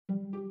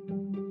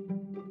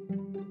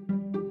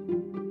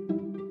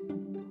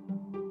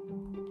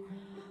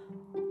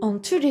On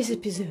today's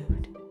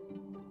episode,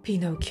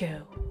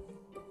 Pinocchio.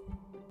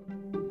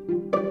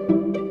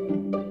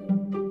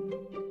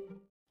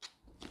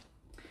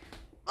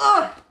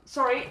 Oh,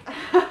 sorry.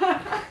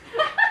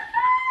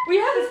 We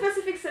have a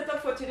specific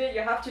setup for today,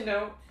 you have to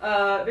know.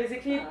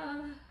 Basically,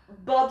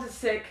 Bod is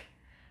sick,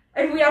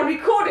 and we are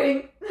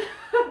recording.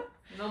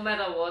 No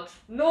matter what.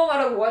 No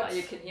matter what.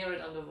 You can hear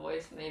it on the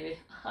voice, maybe.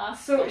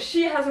 So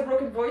she has a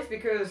broken voice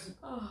because,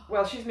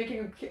 well, she's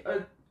making a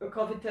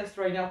COVID test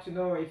right now to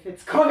know if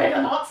it's COVID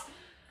or not.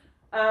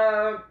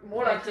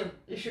 More like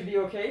it should be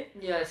okay.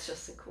 Yeah, it's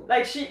just a cool.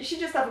 Like she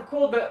just have a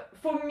cold, but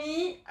for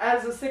me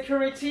as a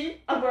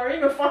security, I'm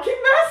wearing a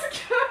fucking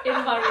mask.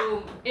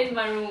 in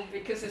my room,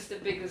 because it's the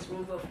biggest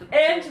room of the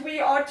and we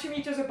are 2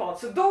 meters apart,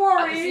 so don't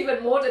worry. It's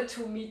even more than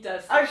 2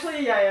 meters.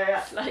 Actually, yeah.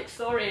 It's like,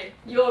 sorry,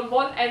 you're on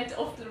one end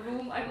of the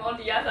room, I'm on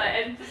the other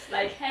end. It's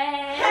like,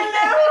 hey.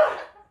 Hello.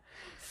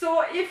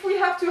 So if we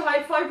have to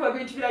high five, we're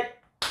going to be like,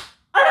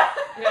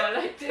 yeah,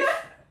 like this,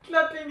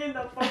 clapping in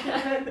the fucking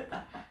head.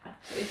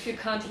 If you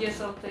can't hear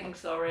something,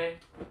 sorry.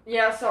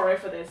 Yeah, sorry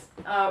for this.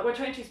 We're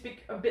trying to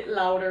speak a bit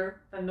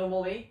louder than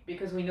normally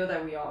because we know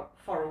that we are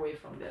far away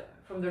from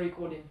the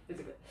recording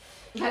physically.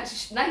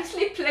 That's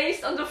nicely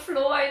placed on the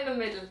floor in the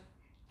middle.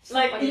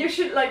 Like you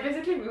should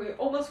basically we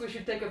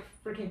should take a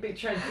freaking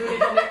picture and put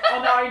it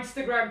on our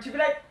Instagram to be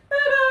like,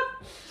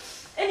 ta-da!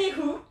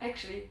 Anywho,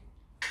 actually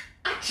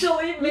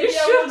maybe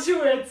I will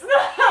do it.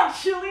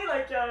 Actually,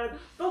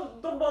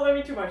 don't bother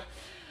me too much.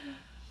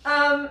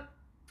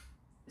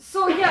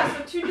 So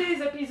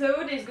today's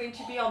episode is going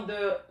to be on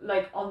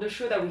the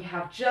show that we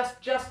have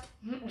just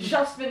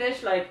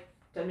finished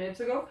 10 minutes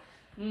ago.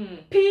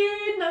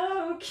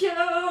 Pinocchio.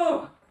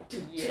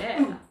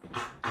 Yeah.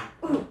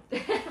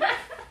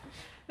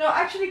 No,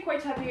 actually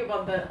quite happy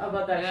about that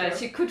Yeah, show.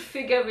 she could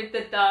figure with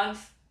the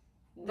dance.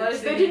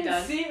 But they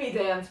didn't see me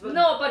dance. But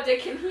no, but they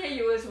can hear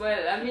you as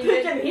well. I mean,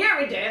 they can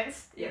hear me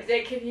dance. Yes,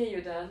 they can hear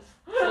you dance.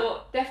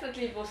 So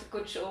definitely it was a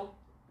good show.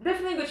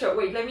 Definitely a good show.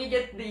 Wait, let me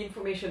get the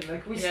information.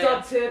 We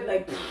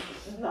started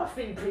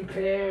nothing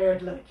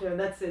prepared.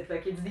 That's it.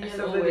 It's the end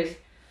of the day.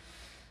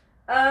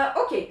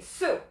 Okay,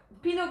 so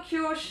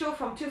Pinocchio show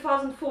from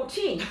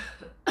 2014.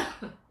 Yeah.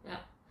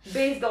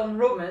 Based on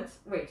romance.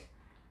 Wait.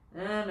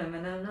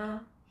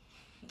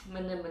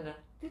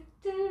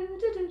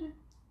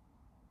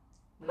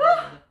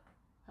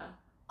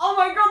 Oh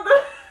my god, the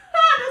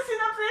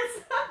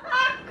synopsis!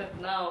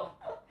 God, now.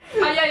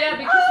 Yeah,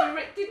 because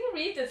we didn't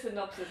read the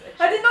synopsis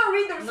actually. I did not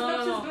read the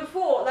synopsis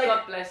before.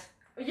 God bless.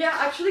 Yeah,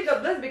 actually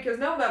God bless, because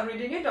now that I'm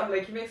reading it, I'm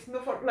like, it makes no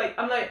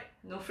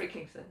no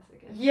freaking sense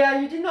again.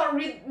 Yeah, you did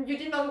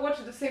not watch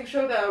the same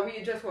show that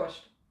we just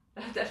watched.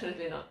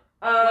 Definitely not.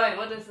 Why?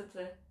 What does it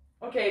say?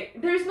 Okay,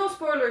 there is no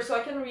spoiler, so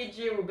I can read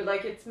you, but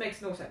it makes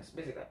no sense,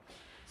 basically.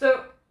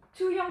 So,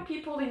 two young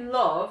people in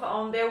love are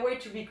on their way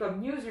to become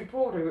news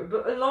reporter,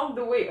 but along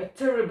the way a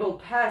terrible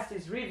past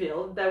is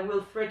revealed that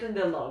will threaten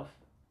their love.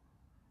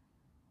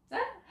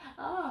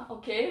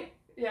 Okay,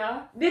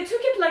 yeah. They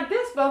took it like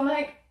this, but I'm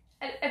like...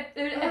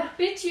 A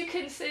bit you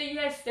can say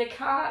yes, they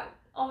can't,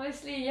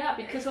 obviously, yeah,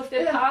 because of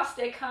their past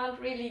they can't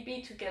really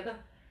be together.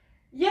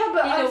 Yeah,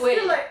 but Either I'm way.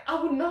 still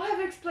I would not have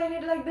explained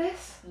it like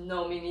this.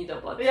 No, me neither,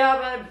 but...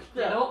 Yeah,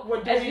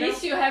 but... at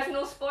least you have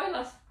no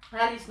spoilers.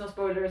 At least no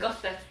spoilers.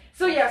 Got that.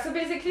 So so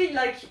basically,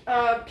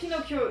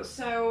 Pinocchio,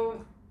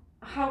 so...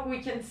 How we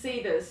can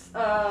say this?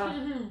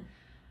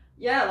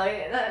 Yeah,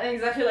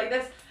 exactly like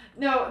this.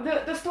 No,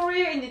 the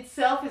story in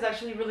itself is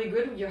actually really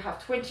good. You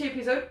have 20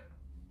 episodes.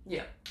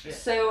 Yeah.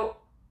 So,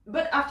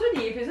 but after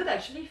the episode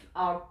actually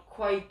are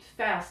quite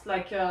fast,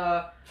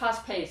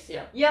 fast paced,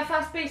 yeah. Yeah,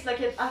 fast paced.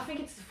 I think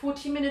it's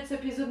 40 minutes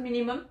episode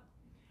minimum.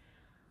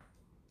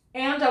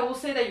 And I will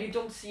say that you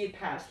don't see it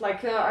pass.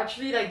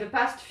 Actually, the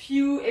past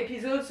few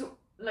episodes,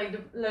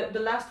 the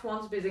last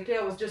ones, basically,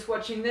 I was just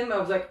watching them. I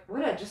was like,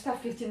 what? I just have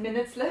 15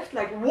 minutes left.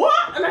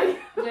 What?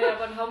 Yeah,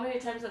 but how many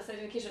times I said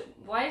in the kitchen,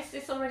 why is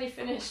this already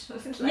finished?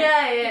 Because we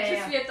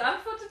are done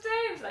for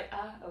today. It's like,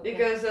 okay.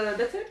 Because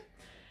that's it.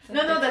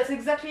 No, that's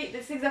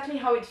exactly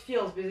how it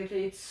feels,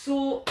 basically. It's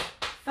so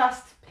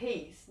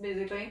fast-paced,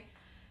 basically.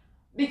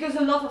 Because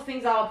a lot of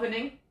things are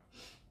happening.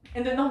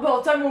 And the number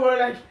of times we were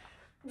like,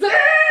 damn!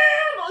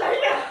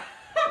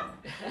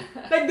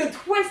 The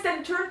twist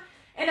and turn.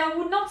 And I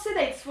would not say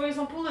that it's, for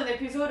example, an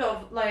episode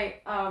of,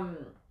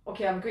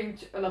 okay,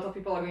 a lot of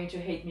people are going to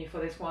hate me for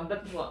this one,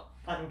 but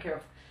I don't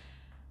care.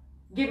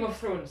 Game of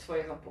Thrones, for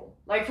example.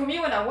 For me,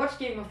 when I watched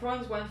Game of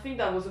Thrones, one thing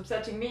that was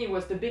upsetting me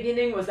was the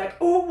beginning was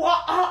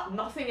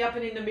nothing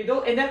happened in the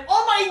middle, and then,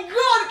 oh my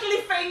god,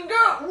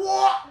 cliffhanger,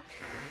 what?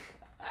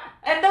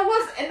 And that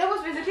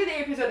was basically the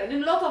episode.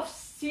 And a lot of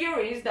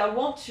series that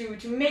want to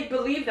make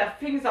believe that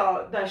shit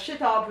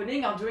are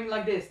happening are doing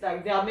like this.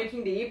 They are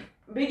making the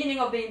beginning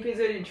of the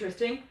episode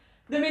interesting.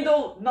 The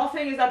middle,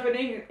 nothing is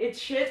happening, it's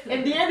shit.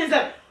 And the end is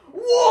like,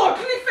 whoa,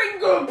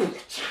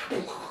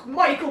 cliffhanger,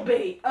 Michael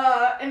Bay.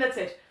 And that's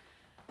it.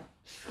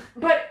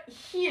 But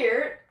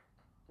here,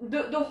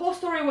 the whole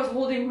story was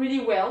holding really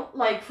well.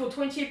 Like for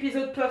 20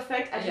 episodes,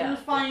 perfect. I didn't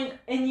find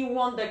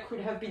anyone that could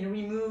have been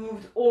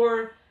removed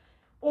or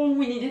or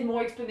we needed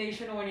more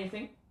explanation or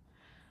anything.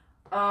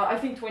 I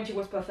think 20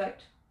 was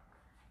perfect.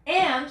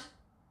 And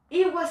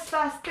it was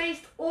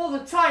fast-paced all the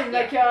time.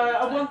 Like,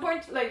 at one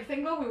point, like,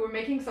 thank God we were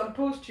making some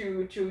posts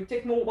to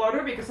take more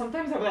water, because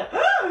sometimes I'm like,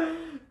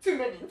 too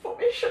many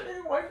information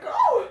in one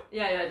go.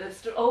 Yeah,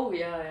 that's true. Oh,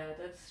 yeah,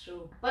 that's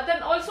true. But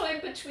then also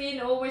in between,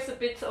 always a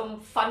bit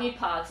funny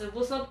parts. It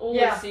was not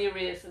always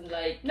serious and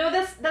like... No,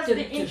 that's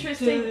the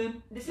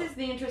interesting... This is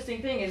the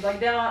interesting thing, is like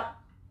they are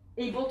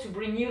able to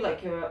bring you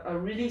like a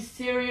really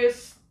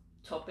serious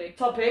topic.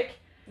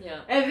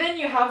 Yeah. And then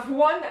you have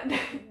one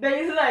that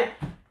is like,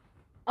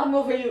 I'm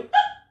over you.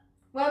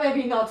 Well,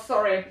 maybe not,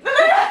 sorry.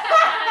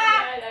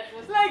 That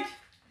was... Like,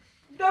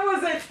 that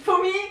was it.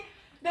 For me,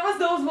 there was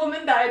those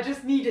moments that I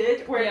just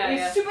needed, where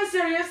it's super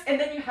serious, and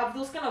then you have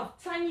those kind of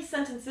tiny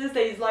sentences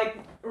that is like,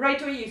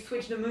 right away you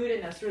switch the mood,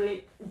 and that's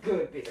really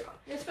good, basically.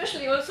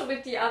 Especially also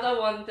with the other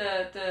one,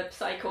 the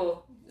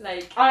psycho,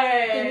 like, the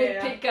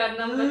nitpicker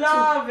number 2.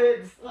 Love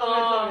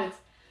it.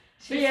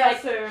 She's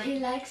like, so... he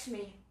likes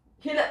me.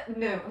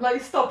 No, like,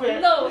 stop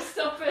it. No,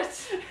 stop it.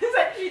 It's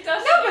like, he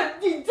does. No,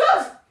 but he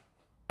does.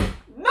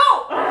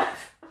 No.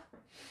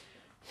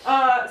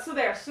 So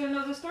there. So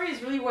no, the story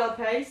is really well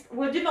paced.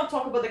 We did not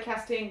talk about the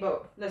casting,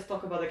 but let's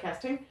talk about the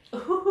casting.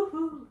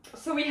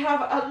 So we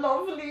have a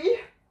lovely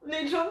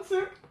Lee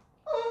Jung-suk,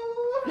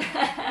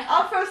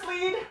 our first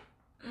lead.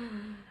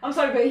 I'm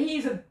sorry, but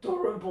he's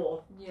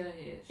adorable. Yeah,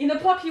 he is. In a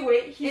puppy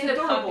way, he's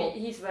adorable.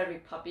 He's very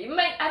puppy.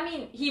 I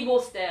mean, he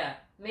was there.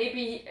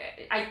 Maybe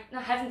I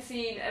haven't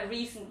seen a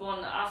recent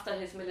one after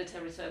his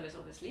military service,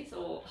 obviously.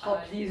 So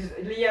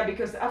yeah,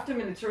 because after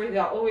military they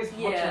are always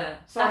hotter. Yeah,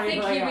 sorry,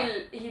 I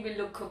think he will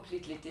look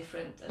completely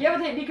different. Yeah,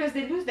 but because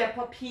they lose their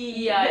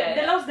puppy.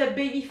 They lost their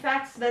baby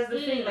fats. That's the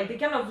thing. Like they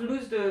kind of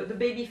lose the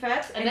baby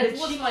fat. And that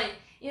was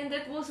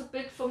that was a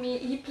bit for me.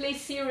 He plays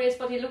serious,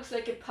 but he looks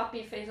like a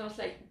puppy face. I was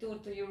like,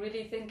 dude, do you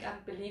really think I'm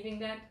believing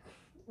that?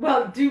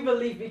 Well, do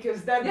believe,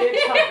 because that did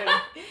happen.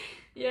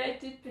 Yeah, I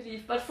did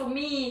believe, but for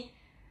me.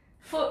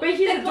 But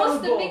he's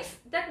adorable.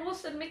 That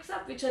was the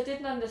mix-up which I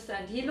didn't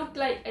understand. He looked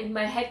like, in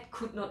my head,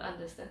 could not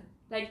understand.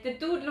 Like, the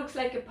dude looks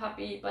like a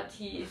puppy, but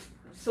he is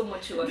so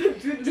mature.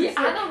 The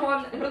other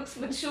one looks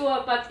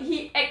mature, but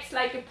he acts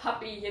like a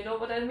puppy, you know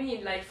what I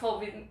mean? Like,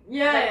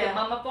 the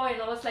mama boy.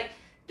 And I was like,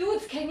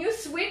 dudes, can you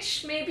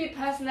switch maybe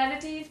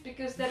personalities?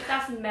 Because that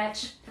doesn't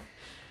match.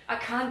 I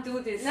can't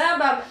do this. No,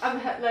 but I'm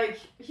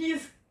like,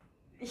 he's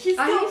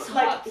still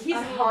like, he's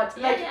hot.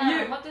 Yeah,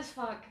 like, hot as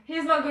fuck.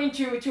 He's not going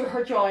to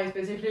hurt your eyes,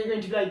 basically. You're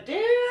going to be like,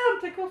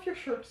 damn, take off your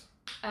shirt.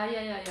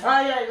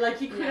 Yeah. Like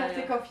he could have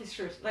taken off his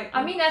shirt. Like,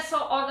 I mean, I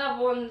saw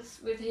other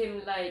ones with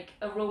him, like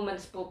a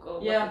romance book or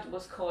what it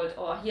was called,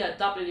 or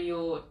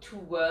W, Two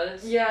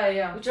Worlds.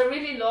 Yeah. Which I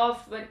really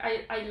loved. When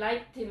I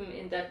liked him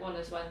in that one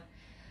as well.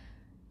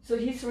 So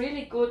he's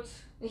really good.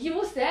 He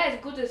was there as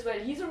good as well.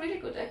 He's a really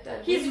good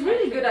actor. He's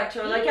really good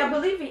actor. Like, I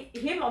believe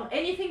him on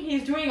anything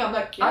he's doing. I'm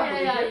like,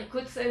 He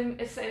could sell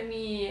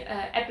me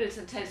apples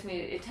and tells me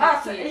it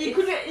has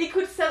he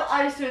could sell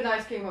ice to an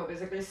ice cream,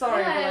 basically.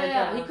 Sorry.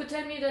 He could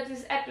tell me that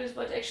it's apples,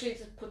 but actually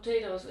it's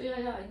potatoes.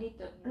 Yeah, I need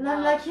that. And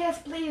I'm like,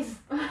 yes, please.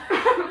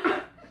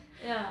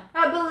 Yeah.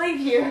 I believe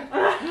you.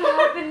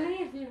 I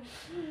believe you.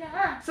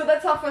 Nah. So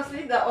that's our first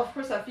lead. That, of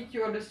course, I think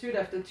you understood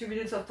after 2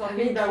 minutes of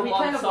talking.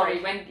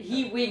 When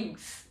he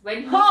winks,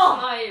 when he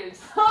smiles.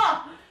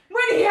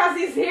 When he has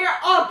his hair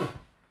up.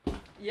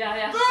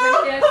 Yeah.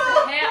 When he has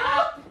the hair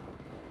up.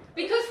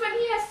 Because when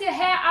he has the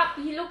hair up,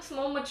 he looks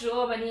more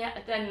mature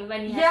than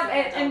when he has the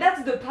hair and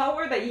that's the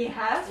power that he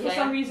has. For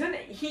some reason,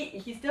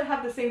 he still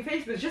have the same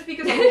face, but just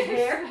because of his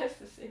hair,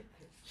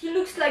 he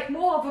looks like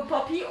more of a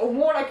puppy or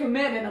more like a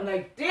man, and I'm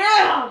like,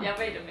 damn! Yeah,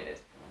 wait a minute.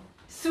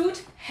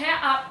 Suit, hair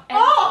up,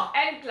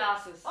 and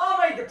glasses. Oh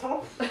my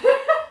god.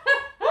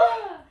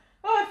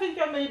 I think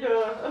I made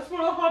a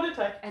small heart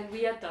attack. And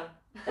we are done.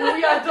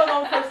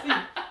 On first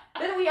lead.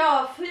 Then we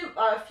are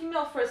a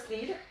female first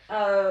lead,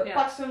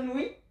 Park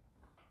Sun-hui.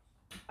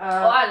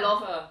 I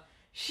love her.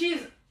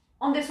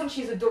 On this one,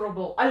 she's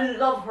adorable. I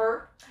love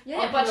her.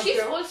 Yeah, but she's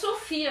also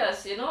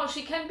fierce, you know.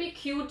 She can be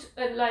cute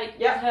and like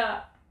with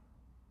her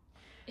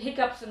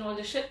hiccups and all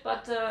the shit,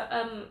 but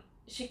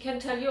she can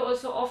tell you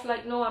also off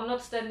like, no, I'm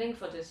not standing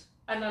for this.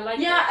 And I like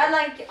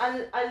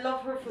that. I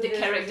love her for the this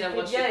character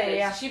what she plays.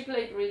 Yeah. She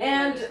played really well.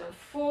 And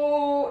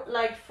for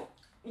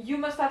you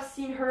must have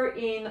seen her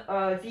in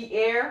The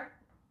Air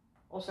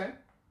also.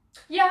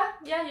 Yeah.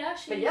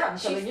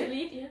 She's the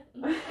lead,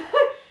 yeah.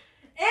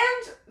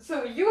 And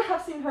so you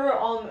have seen her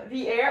on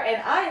The Air,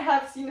 and I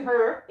have seen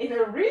her in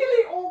a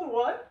really old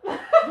one.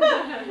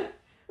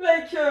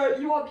 Like,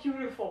 You Are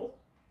Beautiful.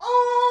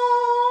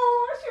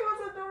 Oh, she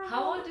was adorable.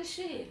 How old is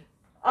she?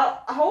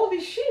 How old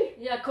is she?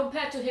 Yeah,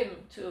 compared to him,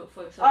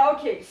 for example.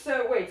 Okay,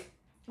 so wait.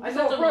 I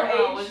don't know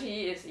how old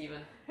he is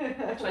even.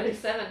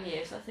 27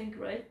 years, I think,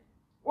 right?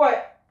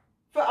 What?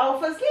 For our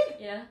first lead?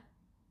 Yeah.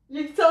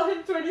 You tell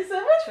him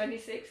 27?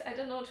 26, I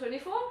don't know,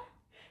 24?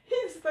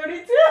 He's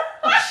 32.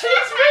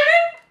 She's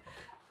really?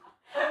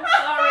 I'm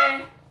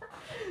sorry.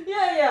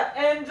 Yeah,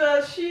 and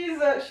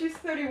she's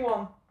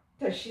 31.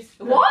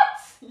 What?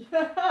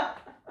 Yeah.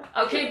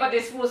 Okay, but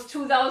this was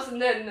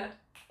 2000 and...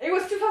 It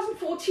was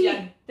 2014.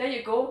 Yeah, there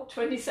you go.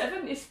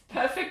 27 is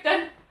perfect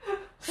then.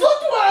 So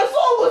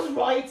I was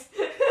right.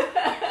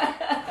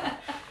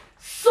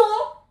 So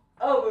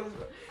I was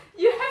right.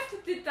 You have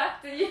to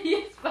deduct the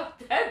years back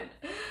then.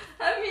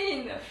 I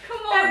mean, come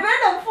And on. then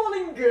I'm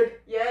feeling good.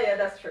 Yeah,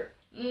 that's true.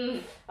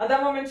 At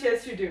that moment,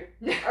 yes, you do.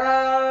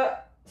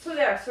 So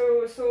there,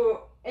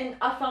 so and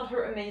I found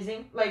her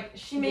amazing. Like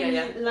she made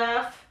me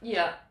laugh,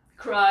 Yeah,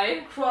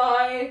 cry.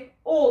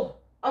 all.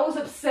 I was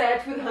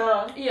upset with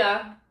her.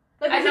 Yeah.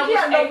 Like, And I basically,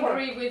 was love her.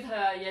 angry with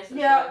her, yes. as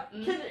Yeah,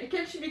 well.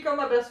 can she become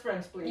my best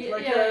friends, please? Yeah,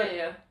 Like,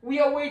 yeah. we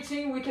are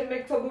waiting. We can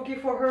make tabuki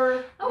for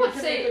her. I We would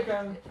can say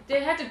make,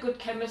 they had a good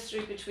chemistry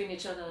between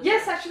each other.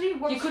 yes, actually,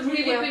 You could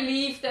really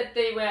believe that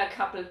they were a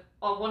couple,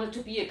 or wanted to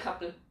be a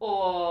couple,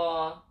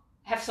 or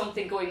have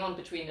something going on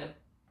between them.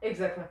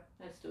 Exactly.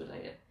 Let's do it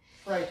like that.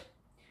 Right.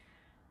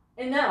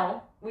 And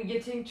now we're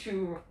getting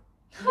to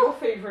your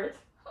favorite.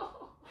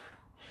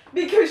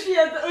 Because she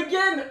had,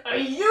 again, a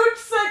huge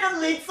second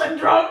lead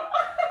syndrome.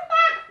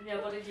 Yeah,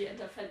 but in the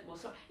end I felt more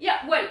sorry.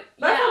 Yeah, well,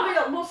 But yeah. I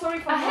felt more sorry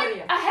for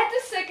Maria. I had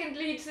the second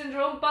lead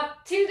syndrome, but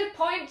till the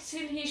point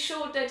till he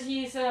showed that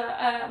he's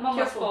a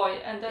mama's Careful. boy,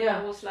 and then Yeah.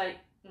 I was like,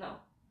 no,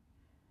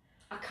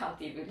 I can't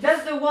deal with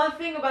That's this. the one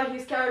thing about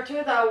his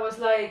character that was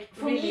like,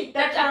 for Really, me,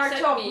 that that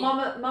upset character of me.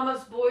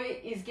 Mama's boy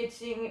is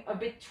getting a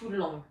bit too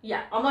long.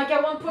 Yeah. I'm like,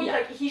 at one point, Yeah.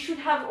 like, he should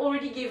have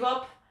already gave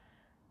up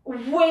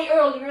way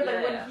earlier than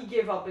Yeah, when yeah. he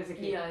gave up,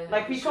 basically. Yeah,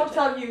 like, we he can't should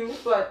tell you,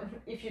 but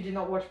if you did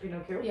not watch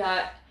Pinocchio.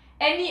 Yeah,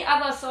 any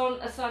other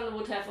son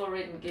would have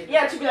already given.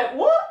 Yeah, to be like,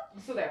 what?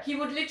 So there. He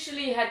would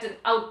literally had an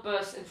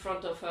outburst in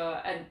front of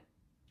her, and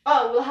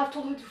Oh, we'll have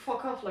told her to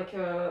fuck off, like, way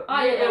yeah,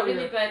 earlier.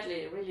 really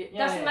badly, really.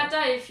 Yeah, Doesn't yeah. matter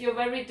if you're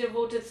very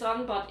devoted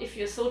son, but if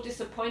you're so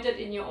disappointed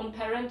in your own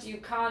parent, you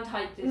can't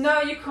hide this.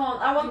 No, you can't.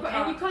 You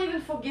And you can't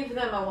even forgive them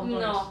at one point.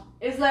 No.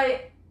 It's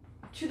like,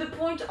 to the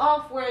point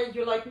of where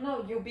you're like,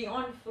 no, you're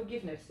beyond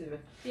forgiveness, even.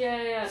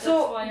 Yeah. That's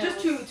So, why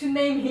just I was... to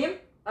name him,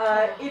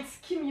 Oh. it's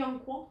Kim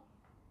Young-kwon.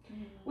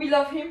 We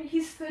love him.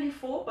 He's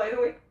 34, by the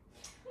way.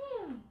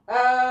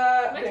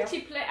 Where there. did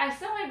he play? I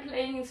saw him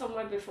playing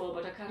somewhere before,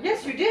 but I can't.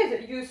 Yes, you remember.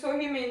 did. You saw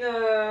him in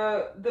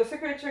the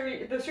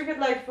Secret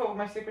Life of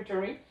My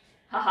Secretary.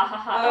 Ha ha ha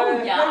ha.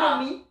 Oh yeah. Hello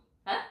Me.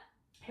 Huh?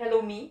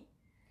 Hello Me.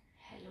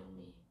 Hello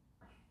me.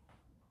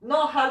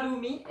 No, Hello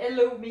Me.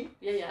 Hello Me.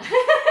 Yeah. But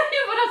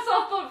I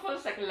saw for a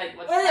second, like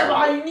what's Yeah, but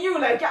I knew,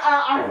 like,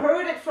 I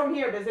heard it from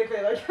here,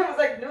 basically. Like, I was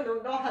like, no,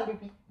 not Hello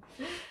Me.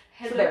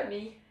 Hello there.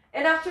 me.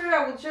 And after,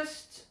 I will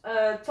just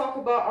talk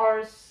about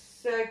our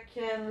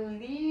second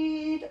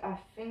lead. I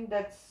think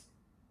that's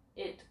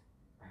It.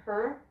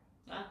 her.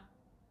 Ah.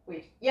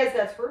 Wait. Yes,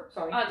 that's her.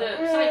 Sorry. The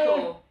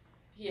psycho.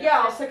 Yeah,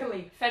 our second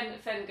lead.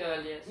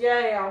 Fangirl, yes.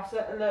 Yeah,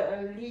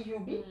 Lee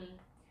Yubi.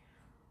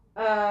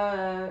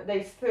 That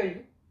is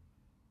 30,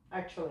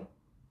 actually.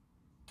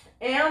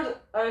 And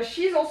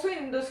she's also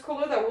in The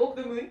Scholar That Walked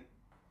the Moon.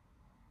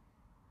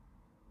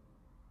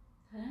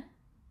 Huh?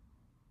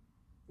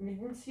 You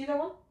didn't see that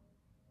one?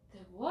 The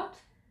what?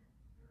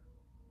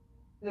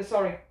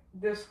 Sorry.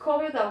 The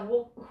Scholar That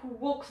Who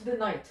Walks the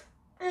Night.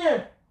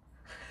 Wow,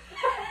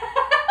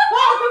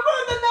 the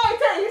moon, the night!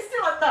 Hey, he's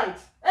still at night!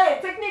 Hey,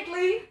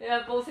 technically...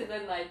 Yeah, both in the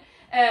night.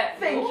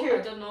 Thank no, you.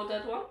 I don't know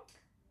that one.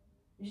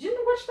 You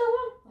didn't watch that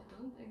one? I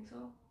don't think so.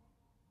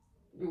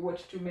 You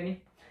watched too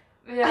many.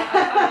 Yeah,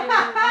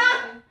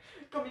 I mean,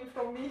 Coming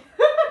from me.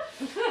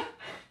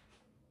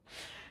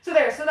 So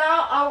there, so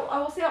now I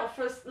will say our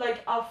first,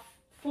 like, our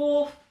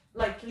fourth,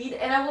 like, lead,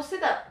 and I will say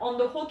that on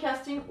the whole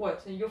casting,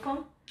 what, your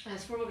phone?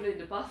 it's probably in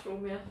the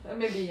bathroom, yeah.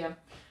 Maybe, yeah.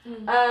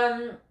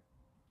 Mm.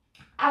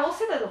 I will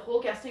say that the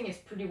whole casting is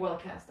pretty well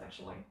cast,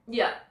 actually.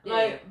 Yeah.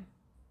 Like,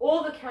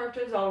 all the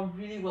characters are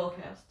really well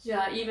cast.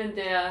 Yeah, even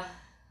their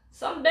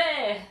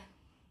someday.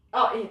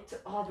 Oh,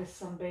 the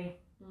Sunbay.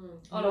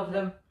 All of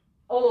them.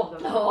 All of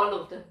them. Oh, all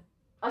of them.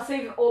 I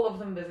saved all of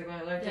them, basically.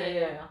 Like,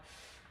 yeah.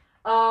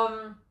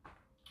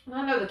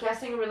 I know the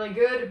casting really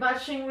good,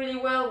 matching really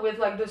well with,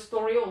 like, the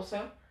story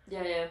also.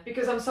 Yeah.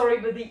 Because I'm sorry,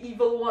 but the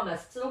evil one, I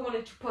still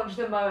wanted to punch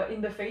them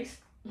in the face.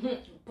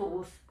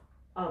 Both.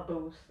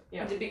 Both.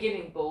 Yeah. In the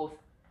beginning, both.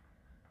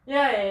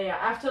 Yeah.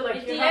 After, like,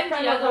 At you the have end,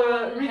 kind the of other a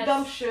one has-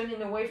 redemption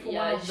in a way for one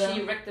Yeah, of them.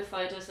 she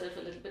rectified herself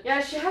a little bit. Yeah,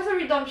 she has a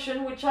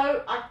redemption, which I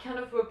kind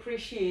of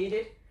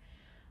appreciated.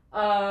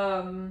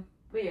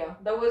 But yeah,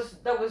 that was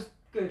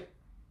good.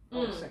 I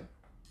would say.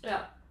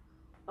 Yeah.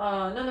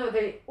 No,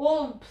 they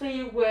all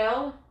play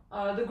well.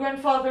 The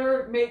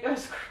grandfather made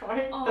us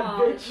cry. Oh, that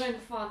the bitch.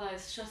 grandfather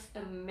is just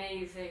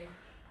amazing.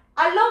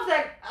 I love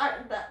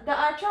that the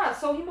actor. I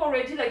saw him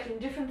already, like, in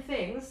different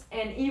things,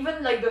 and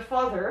even like the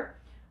father,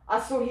 I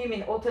saw him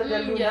in Hotel de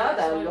Luna. Yeah, That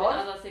I so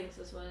love. other things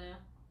as well,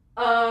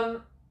 yeah.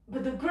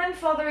 But the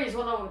grandfather is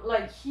one of,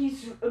 like,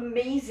 he's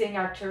amazing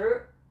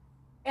actor,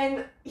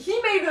 and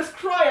he made us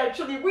cry.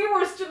 Actually, we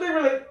were still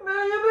like,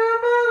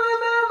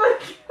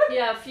 like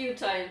Yeah, a few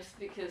times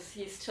because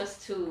he's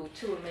just too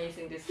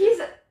amazing. This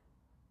he's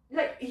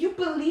like, you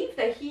believe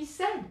that he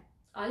said.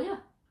 yeah.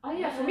 Oh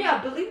yeah, for me,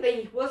 I believe that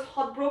he was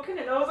heartbroken,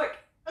 and I was like,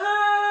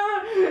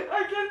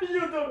 I can be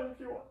your daughter if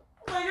you want.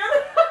 Like,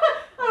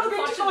 I was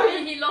going to call him.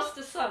 Unfortunately, he lost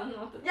the son,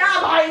 not the daughter. Yeah,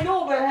 but I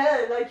know, but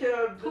hey, like,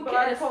 Who but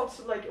I cares?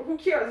 can't, like, who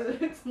cares?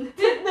 It's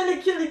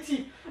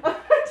technicality.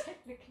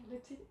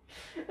 Technicality.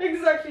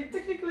 Exactly,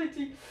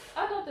 technicality.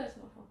 I know there's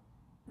no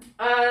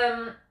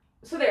fun.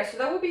 So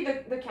that would be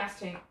the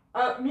casting.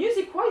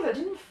 Music-wise, I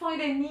didn't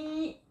find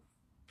any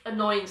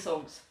Annoying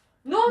songs.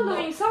 no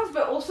annoying songs,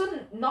 but also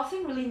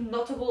nothing really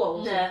notable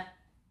also. Nah.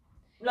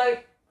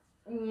 Like,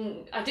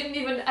 I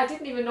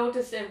didn't even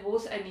notice there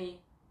was any,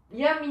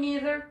 yeah, me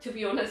neither. to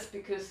be honest,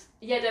 because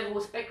there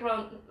was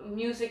background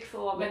music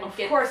for when Yeah, it of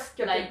gets course,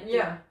 like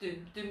yeah.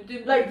 dum,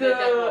 Like the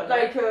that one,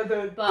 right?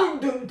 the But- dum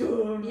dum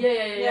dum.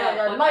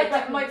 Yeah. But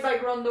My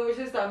background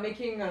noises that I'm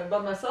making by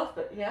myself,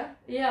 but yeah,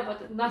 Yeah,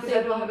 but nothing.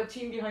 because I don't have a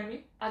team behind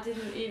me. I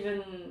didn't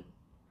even.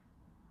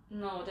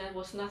 No, there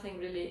was nothing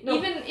really.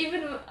 No.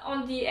 Even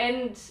on the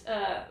end,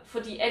 for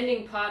the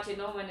ending part,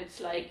 when it's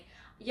like,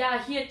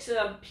 here's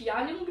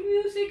piano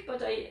music, but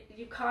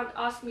you can't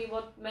ask me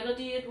what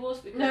melody it was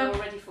because I No.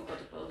 already forgot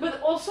about it.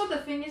 But also the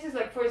thing is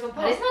like, for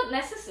example, But it's not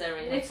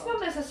necessary. I it's thought,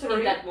 not necessary.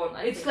 in that one.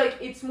 It's like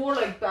it's more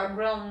like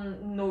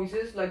background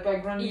noises, like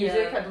background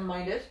music. Yeah. I don't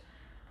mind it.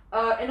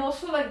 And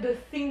also like the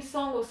theme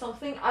song or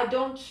something. I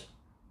don't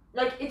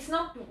like. It's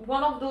not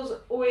one of those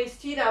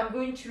OST that I'm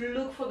going to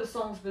look for the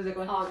songs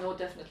basically. Oh no,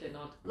 definitely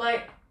not.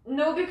 Like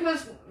no,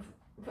 because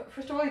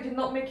first of all, it did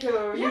not make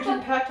a huge but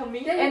impact on me,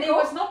 there you and go.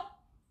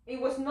 it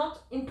was not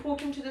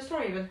important to the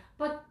story even.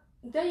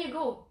 There you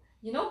go.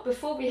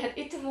 Before we had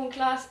Itaewon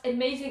Class,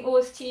 amazing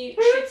OST,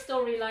 shit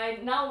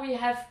storyline. Now we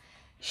have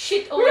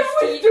shit We always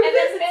OST do and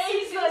this, it amazing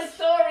seems like.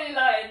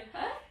 storyline.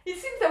 Huh? It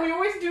seems that we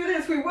always do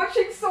this. We're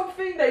watching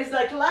something that is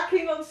like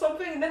lacking on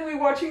something, and then we're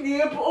watching the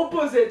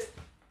opposite.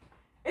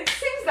 It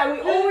seems that we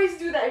always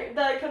do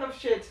that kind of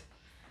shit.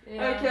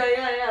 Yeah. Okay,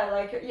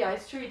 yeah,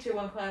 it's true. To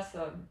one class.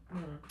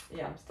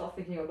 Yeah, I'm still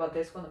thinking about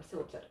this one. I'm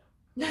still upset.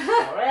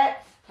 Alright.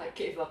 I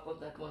gave up on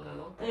that one a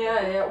long time.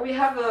 Yeah. We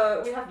have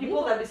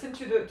people that listen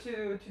to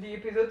the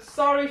episode.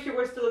 Sorry if you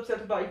were still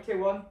upset about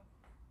Itaewon.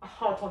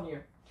 Hard on you.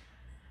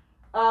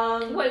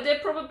 Well, they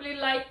probably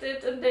liked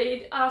it, and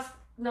they asked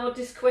now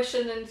this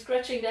question and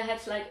scratching their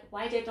heads like,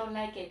 why they don't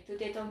like it? Do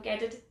they don't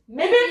get it?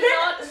 Maybe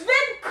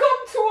then come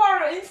to our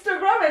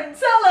Instagram and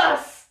tell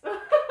us,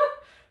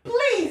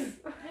 please.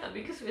 Yeah,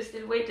 because we're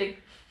still waiting.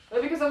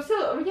 Because I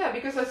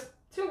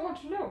still want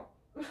to know.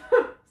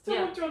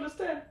 Want to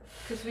understand.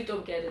 Because we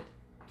don't get it.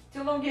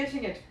 Still not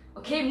getting it.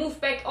 Okay, move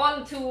back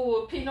on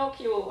to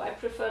Pinocchio. I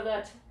prefer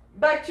that.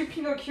 Back to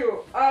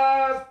Pinocchio.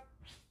 Yeah.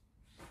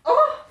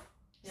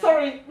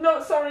 Sorry.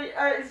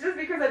 It's just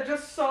because I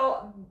just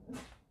saw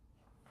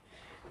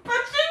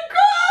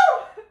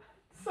Pachinko.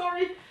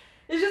 Sorry.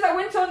 It's just I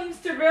went on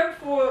Instagram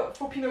for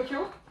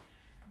Pinocchio,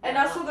 and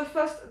I saw the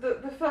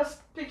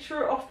first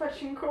picture of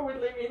Pachinko with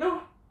Let Me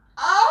Know.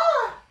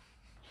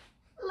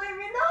 Let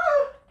me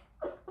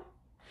know.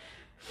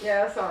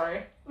 Yeah,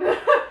 sorry.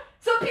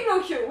 So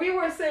Pinocchio, we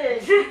were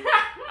saying.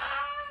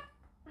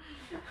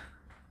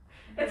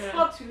 It's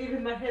hard to live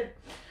in my head.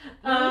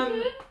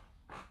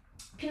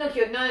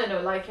 Pinocchio,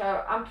 no. Like,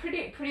 I'm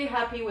pretty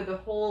happy with the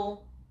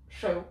whole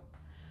show.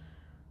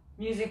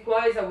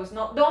 Music-wise, I was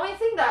not. The only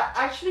thing that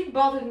actually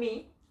bothered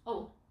me.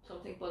 Oh,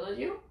 something bothered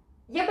you?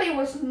 Yeah, but it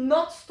was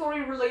not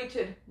story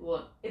related.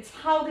 What? It's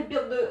how they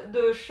built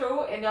the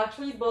show, and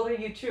actually bothered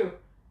you too.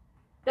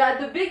 That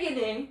at the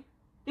beginning,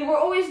 they were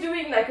always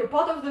doing like a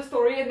part of the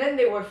story, and then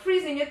they were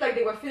freezing it like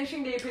they were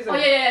finishing the episode. Oh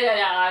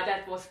yeah.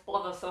 That was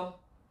bothersome.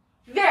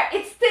 There,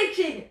 it's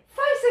taking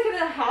 5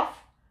 seconds and a half,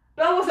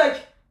 but I was like,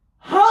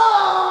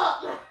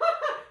 ha!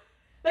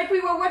 Like we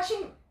were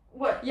watching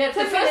what? Yeah,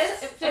 10 the minutes,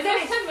 first and then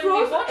time it when we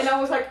froze, watched- and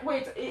I was like,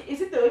 wait,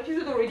 is it the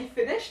episode already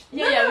finished?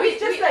 Yeah, No, we it's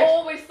just we like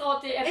always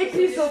thought the episode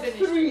is episode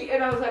finished. 3,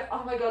 and I was like,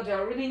 oh my god,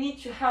 I really need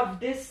to have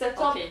this set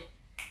up. Okay,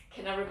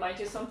 can I remind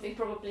you something?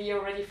 Probably you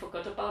already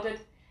forgot about it.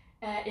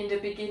 In the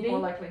beginning, More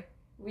likely.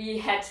 we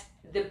had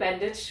the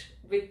bandage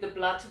with the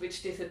blood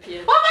which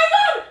disappeared.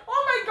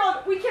 Oh my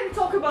god, we can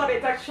talk about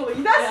it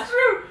actually. That's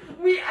true.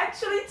 We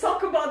actually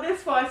talk about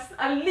this for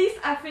at least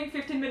I think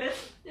 15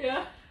 minutes.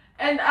 Yeah.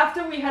 And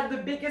after we had the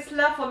biggest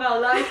laugh on our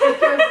life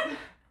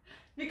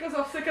because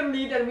of second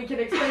lead, and we can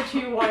explain to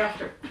you why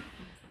after.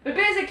 But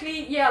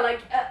basically, yeah,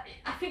 like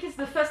I think it's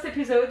the first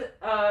episode.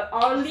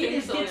 Our lead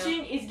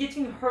is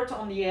getting hurt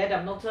on the head.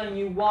 I'm not telling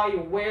you why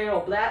or where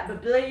or blah,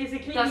 but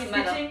basically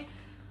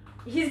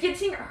he's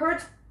getting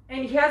hurt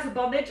and he has a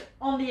bandage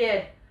on the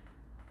head.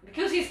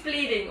 Because he's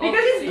bleeding.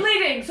 Because he's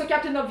bleeding. So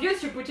Captain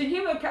Obvious, you're putting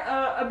him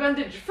a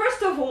bandage.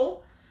 First of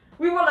all,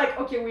 we were like,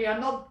 okay, we are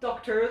not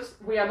doctors,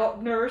 we are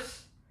not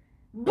nurse,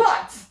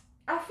 but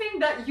I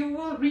think that you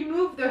will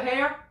remove the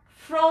hair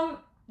from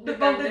the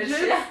bandages.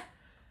 Yeah.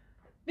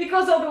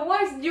 Because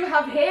otherwise you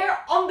have hair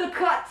on the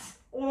cut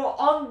or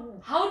on.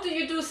 How do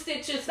you do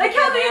stitches? Like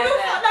how do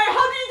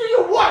you do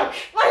your work?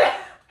 Like,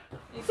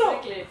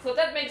 exactly. So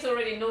that makes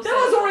already no sense.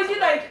 that was already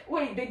like,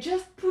 wait, they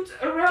just put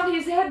around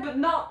his head, but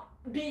not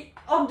be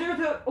under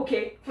the.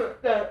 Okay,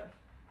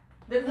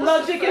 That was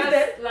Logic the is first,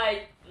 dead.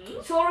 like.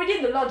 So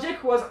already the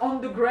logic was on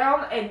the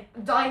ground and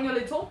dying a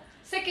little.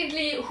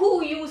 Secondly,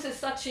 who uses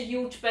such a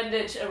huge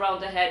bandage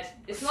around the head?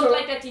 It's not So-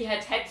 like that he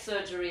had head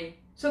surgery.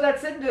 So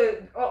that's it.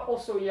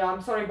 Also, yeah,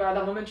 I'm sorry, but at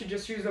that moment you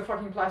just use a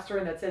fucking plaster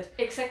and that's it.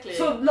 Exactly.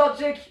 So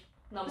logic,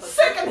 Number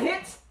second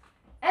hit,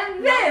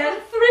 and then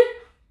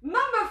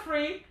number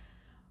three,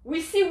 we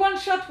see one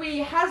shot where he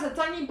has a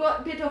tiny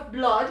bit of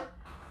blood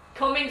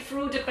coming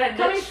through the bandage.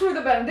 coming through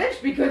the bandage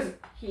because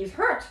he's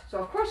hurt. So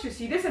of course you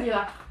see this and you're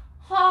like,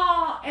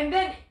 ah, and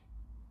then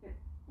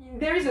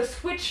there is a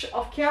switch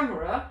of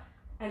camera,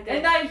 and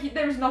and then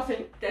there is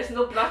nothing. there's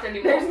no blood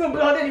anymore. There's no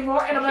blood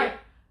anymore, and I'm Okay. like,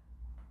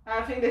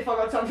 I think they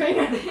forgot something.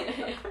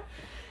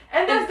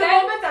 And that's And the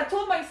then- moment I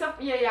told myself,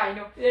 yeah, I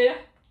know. yeah.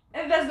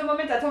 And that's the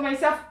moment I told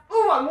myself,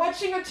 oh, I'm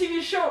watching a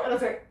TV show. And I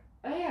was like,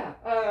 oh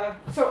yeah.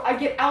 So I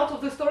get out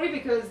of the story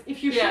because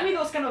if you show Yeah. me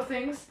those kind of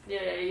things,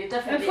 Yeah, you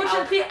definitely.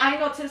 unfortunately, I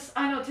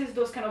notice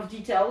those kind of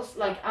details.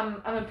 Like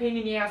I'm a pain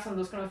in the ass on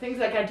those kind of things.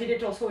 Like I did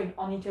it also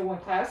on Itaewon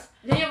class.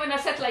 Yeah, when I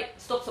said like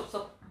stop,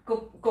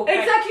 go back.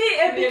 Exactly,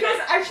 and Yeah. because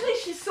actually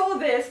she saw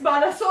this,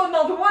 but I saw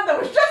another one that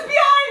was just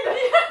behind.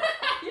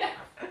 Yeah.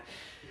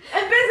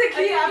 And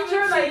basically after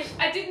like.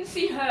 I didn't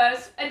see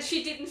hers, and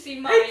she didn't see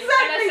mine. Exactly,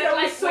 And I said that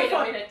like, was so wait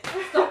fun. a minute,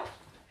 stop.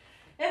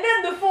 And then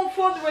the fourth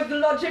one where the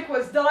logic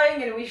was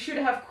dying and we should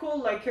have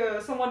called like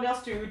someone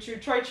else to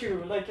try to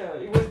like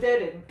it was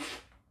dead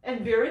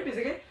and buried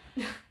basically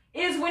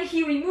is when he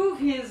removed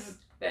his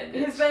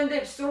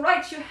bandage. So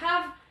right, you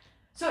have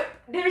so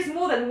there is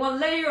more than one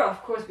layer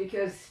of course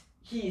because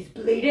he's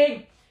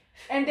bleeding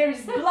and there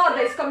is blood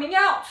that is coming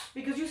out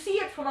because you see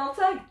it from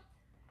outside.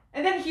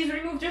 And then he's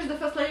removed just the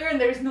first layer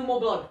and there is no more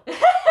blood.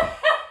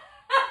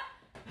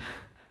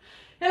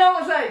 And I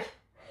was like,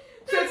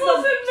 so It it's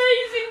was not.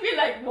 amazing. We're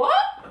like,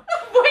 what?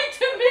 Wait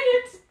a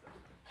minute.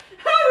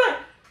 I was like,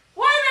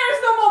 why there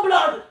is no more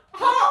blood?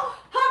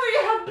 How do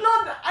you have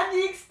blood at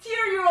the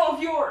exterior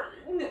of your,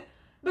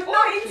 but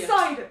not Orchid.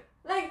 inside?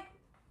 Like,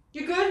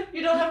 you good?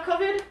 You don't have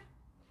COVID?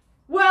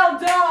 Well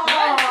done.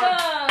 Well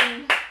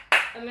done.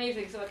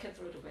 Amazing. So I can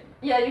throw it away.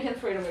 Yeah, you can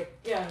throw it away.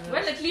 Yeah. No.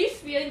 Well, at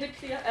least we are in the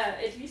clear.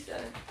 At least.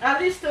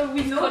 At least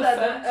we know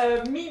that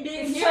confirmed. me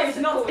being It's here just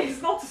is a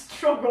cold. not a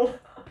struggle.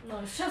 No,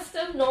 it's just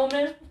a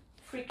normal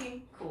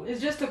freaking cold.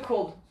 It's just a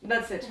cold.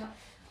 That's it.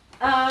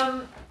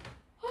 Yeah.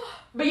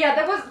 But yeah,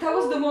 that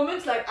was the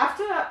moment. Like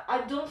after,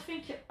 I don't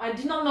think I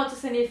did not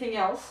notice anything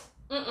else.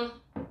 Mm-mm.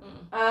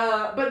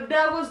 But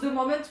that was the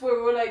moment where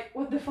we were like,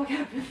 what the fuck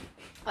happened?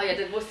 Oh yeah,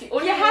 that was the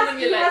only He moment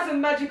we has a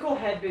magical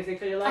head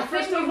basically. Like I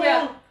first think of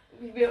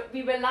we all,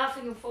 we were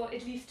laughing for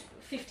at least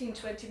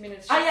 15-20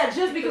 minutes.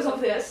 just because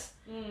of this.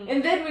 Mm.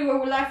 And then we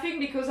were laughing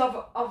because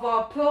of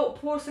our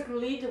poor second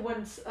lead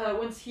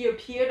once he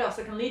appeared, our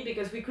second lead,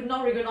 because we could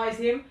not recognize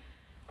him.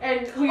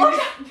 And we God,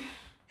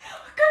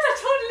 I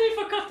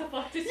totally forgot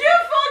about this. You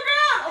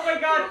forgot! Oh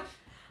my god.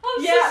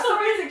 I'm Yeah, so so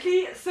sorry.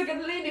 basically,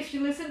 second lead, if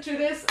you listen to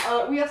this,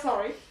 we are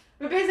sorry.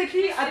 But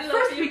basically, We at still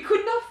first love you. we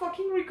could not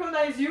fucking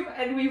recognize you,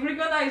 and we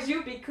recognize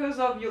you because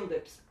of your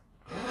lips.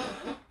 Show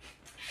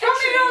me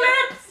Actually, your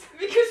yeah. lips!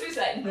 Because we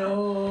said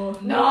no,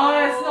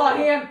 No, it's not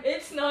him.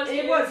 It's not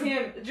him. It was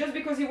him, just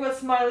because he was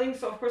smiling,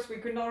 so of course we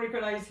could not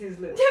recognize his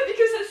lips. Yeah,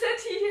 because I said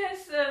he has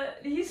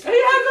he's. He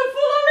has a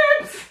full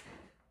lips!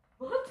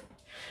 What?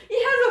 He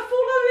has a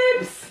full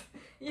lips!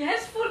 He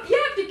has full.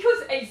 Yeah,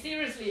 because hey,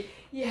 seriously,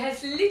 he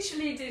has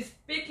literally these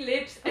big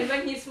lips, and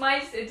when he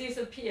smiles, they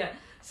disappear.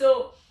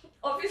 So.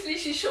 Obviously,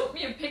 she showed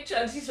me a picture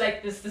and she's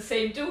like, this is the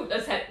same dude. I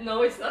said,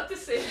 no, it's not the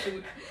same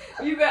dude.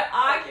 We were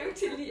arguing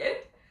till the end.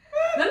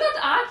 No,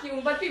 not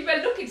arguing, but we were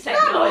looking. It's like,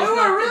 no, we it's were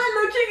not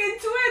really looking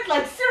into it,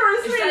 like It's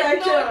seriously, like,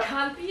 like no, it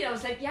can't be. I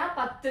was like, yeah,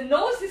 but the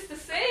nose is the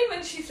same.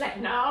 And she's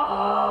like,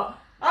 no.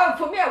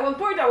 For me, at one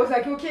point, I was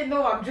like, okay,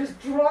 no, I'm just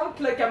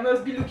drunk, like I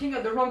must be looking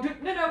at the wrong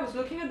dude. No, I was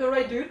looking at the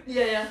right dude.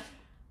 Yeah.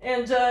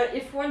 And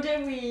if one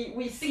day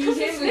we see Because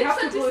him, his we lips have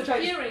to are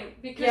apologize. disappearing.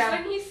 Because Yeah.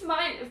 when he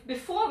smiles,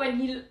 before when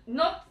he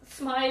not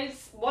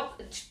smiles, what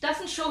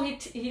doesn't show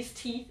his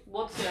teeth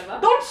whatsoever.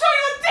 Don't show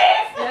your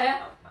teeth!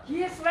 Yeah. He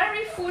has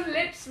very full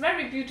lips,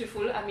 very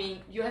beautiful. I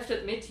mean, you have to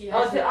admit he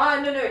has.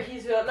 No,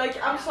 he's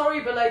like, I'm sorry,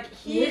 but like,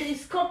 he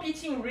Yes. is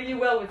competing really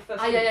well with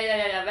first.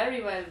 Yeah,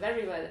 very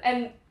well.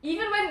 And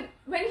even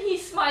when he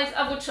smiles,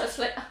 I would just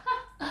like.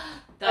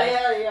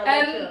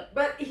 Yeah.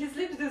 But his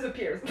lips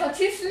disappears. But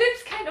his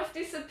lips kind of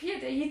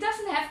disappeared. He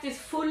doesn't have these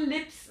full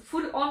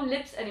on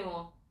lips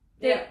anymore.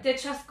 They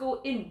just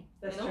go in.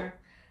 That's you know? true.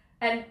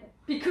 And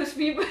because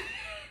we were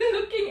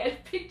looking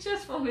at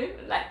pictures from him,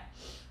 like,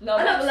 no,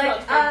 I know,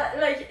 that's not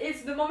him. like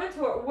it's the moment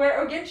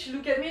where again she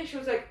looked at me and she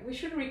was like, we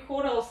should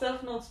record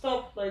ourselves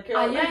non-stop, like.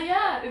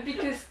 Yeah,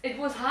 because it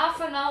was half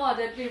an hour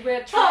that we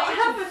were trying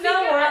half to an figure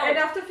hour, out. and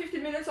after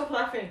 15 minutes of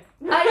laughing.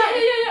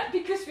 Yeah,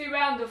 because we were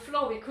on the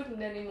floor, we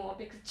couldn't anymore,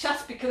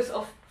 because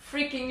of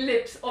freaking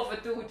lips of a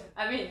dude.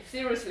 I mean,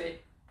 seriously.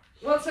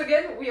 Once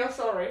again, we are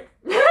sorry.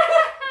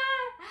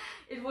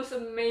 It was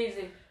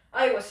amazing.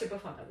 I was super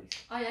fun at least.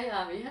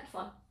 Yeah, we had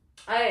fun.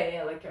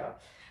 Yeah,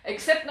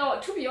 Except now,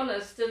 to be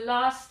honest, the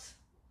last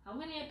how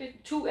many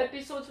 2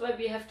 episodes where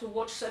we have to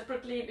watch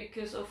separately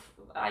because of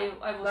I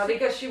was No, sick.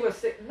 because she was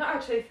sick. No,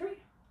 actually 3.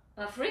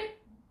 3?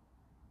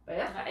 But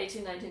yeah.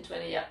 18, 19,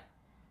 20, yeah.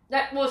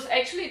 That was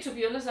actually, to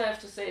be honest, I have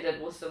to say that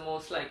was the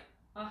most like,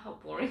 how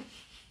boring.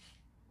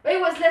 But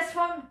it was less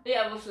fun.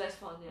 Yeah, it was less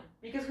fun, yeah.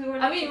 Because we were I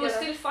not mean, it was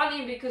together. still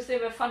funny because they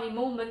were funny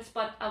moments,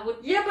 but I would...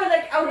 Yeah, but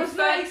like I was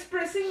not prefer-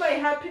 expressing my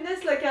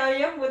happiness like I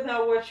am when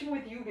now watching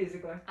with you,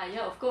 basically.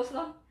 yeah, of course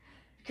not.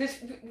 Because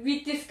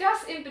we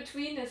discuss in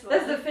between as well.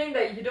 That's the thing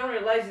that you don't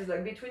realize is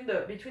like between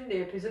the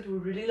episode we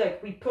really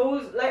like we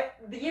pose like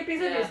the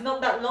episode Yeah. is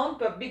not that long,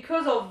 but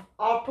because of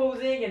our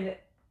posing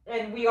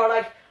and we are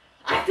like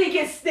I think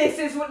this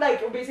is what like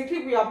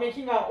basically we are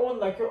making our own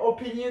like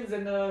opinions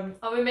and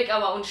Or we make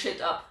our own shit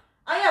up.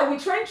 yeah, we're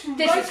trying to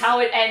This write is how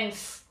it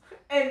ends.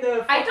 and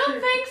I don't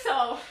think so.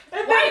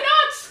 And Why then-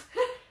 not?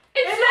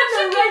 and It's then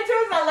the logical.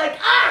 writers are like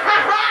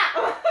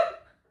ah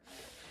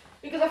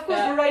because of course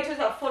Yeah. the writers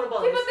are full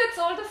about Yeah, this. but that's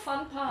all the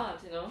fun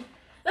part, you know.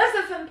 That's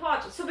the fun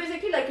part. So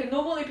basically, like a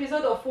normal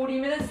episode of 40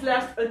 minutes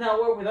lasts an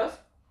hour with us.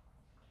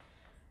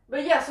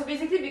 But yeah, so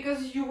basically,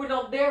 because you were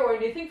not there or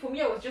anything, for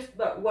me, I was just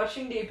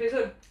watching the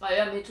episode. Oh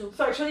yeah, me too.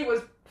 So actually, it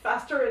was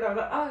faster, and I was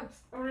like, it's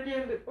already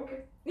ended. Okay.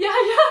 Yeah.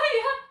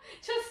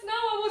 Just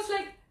now I was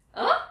like,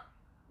 huh?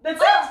 That's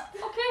What?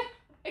 it.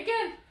 Okay,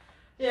 again.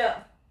 Yeah.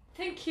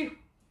 Thank you.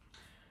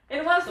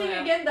 And one thing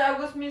yeah. again that I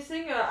was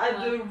missing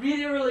at the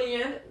really,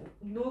 really end,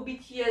 no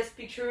BTS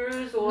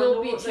pictures or No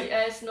like-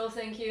 BTS, no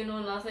thank you, no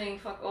nothing,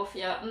 fuck off,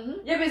 yeah.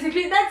 Mm-hmm. yeah,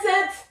 basically, that's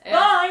it. Yeah.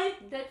 Bye.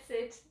 That's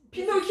it.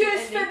 Pinocchio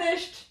This is the ending.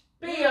 finished.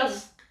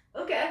 Yes.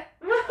 Okay.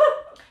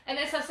 And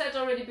as I said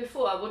already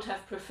before, I would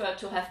have preferred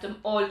to have them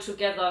all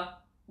together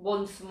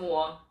once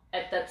more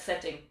at that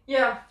setting.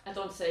 Yeah. I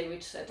don't say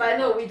which setting. But I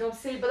know we don't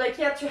say, but like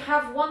yeah, to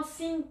have one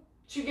scene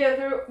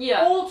together,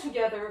 Yeah. all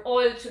together.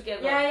 all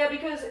together. Yeah,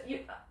 because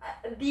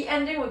the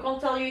ending we can't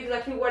tell you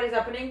exactly what is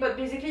happening, but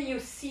basically you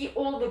see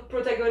all the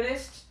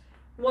protagonists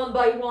one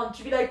by one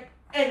to be like,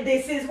 and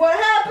this is what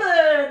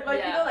happened. Like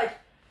you Yeah. know,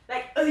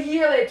 like a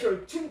year later,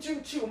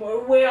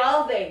 where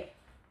are they?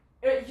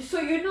 So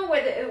you know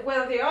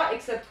where they are,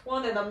 except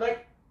one, and I'm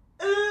like,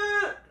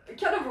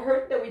 kind of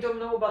hurt that we don't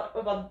know about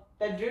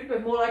that dude,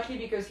 but more likely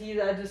because he's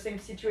at the same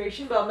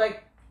situation. But I'm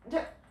like,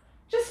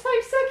 just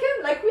 5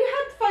 seconds. Like we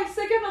had 5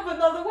 seconds of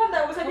another one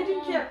that was I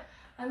didn't care.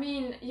 I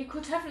mean, you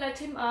could have let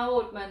him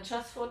out, man,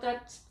 just for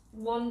that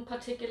one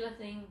particular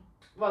thing.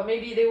 Well,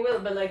 maybe they will,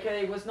 but like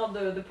it was not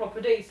the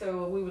proper day,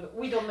 so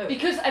we don't know.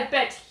 Because I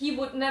bet he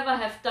would never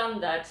have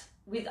done that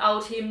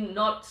without him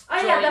not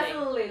joining. Yeah,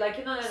 definitely.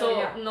 Like no, So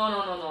yeah.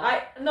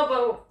 no.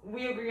 But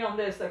we agree on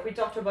this. Like we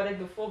talked about it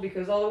before,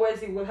 because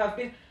otherwise it would have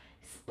been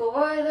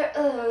spoiler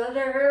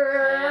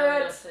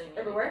alert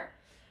everywhere.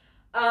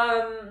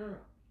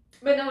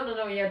 But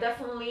no, yeah,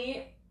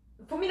 definitely.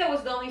 For me, that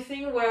was the only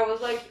thing where I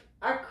was like,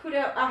 I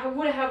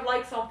would have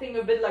liked something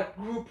a bit like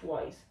group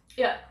wise.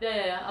 Yeah.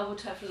 I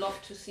would have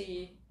loved to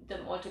see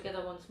them all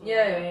together once more.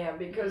 Yeah.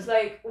 Because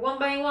like one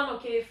by one,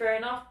 okay, fair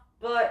enough,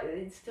 but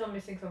it's still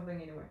missing something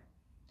anyway.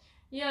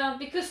 Yeah,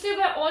 because they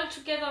were all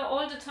together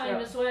all the time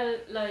Yeah. as well,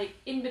 like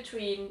in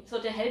between, so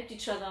they helped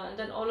each other, and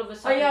then all of a Oh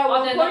sudden,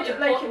 yeah, they're not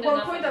important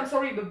enough. I'm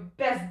sorry, but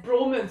best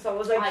bromance. I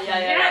was like, Yeah.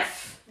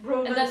 yes,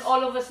 bromance. And then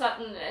all of a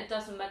sudden, it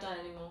doesn't matter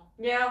anymore.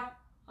 Yeah.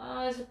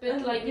 It's a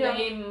bit like yeah.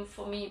 lame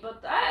for me,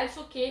 but it's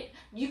okay.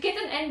 You get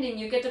an ending,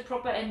 you get a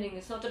proper ending.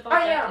 It's not about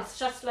that. Yeah. It's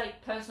just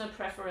like personal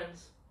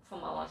preference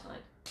from our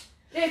side.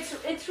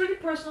 It's really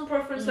personal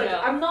preference. Like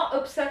Yeah. I'm not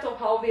upset of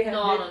how they have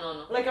No.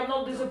 it. Like I'm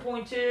not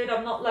disappointed.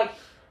 I'm not like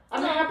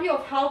I'm No. happy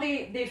of how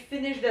they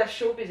finished their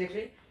show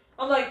basically.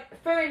 I'm like,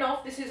 fair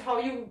enough, this is how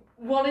you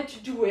wanted to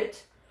do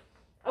it.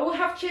 I would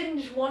have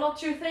changed one or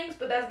two things,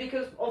 but that's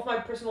because of my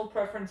personal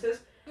preferences.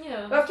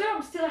 Yeah. But after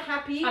I'm still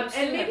happy, I'm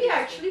still and maybe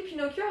happy, actually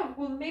Pinocchio I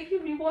will maybe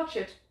rewatch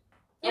it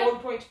Yeah. at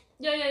one point.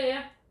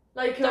 Yeah.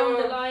 Like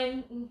Down the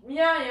line.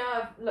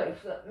 Yeah, like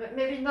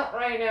maybe not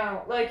right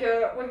now. Like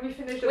when we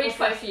finish the Wait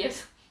podcast. 5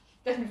 years.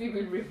 Then we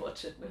will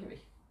rewatch it, maybe.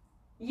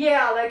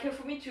 Yeah, like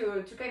for me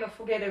to kind of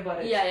forget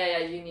about it. Yeah.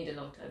 You need a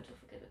long time to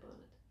forget about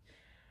it.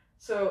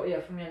 So yeah,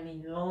 for me I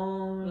need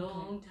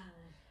long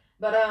time.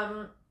 But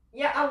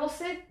yeah, I will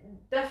say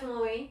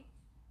definitely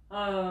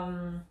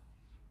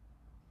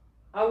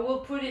I will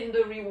put in the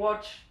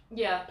rewatch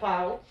Yeah.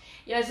 pile.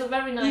 Yeah, it's a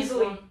very nice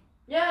Easily. one.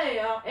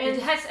 Yeah. And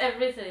It has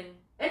everything.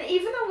 and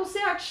even I will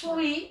say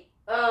actually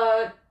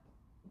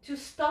to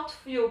start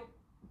your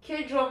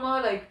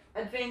K-drama like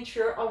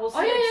adventure, I will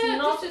say it's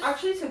not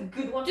actually it's a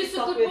good one This to is a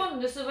start good with. one.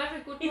 This is a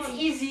very good It's one.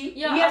 easy.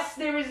 Yeah. Yes,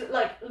 there is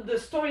like the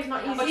story is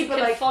not Yeah, easy, but you but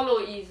can like follow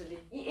easily.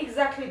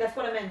 exactly that's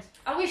what I meant.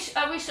 I wish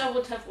I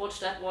would have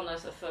watched that one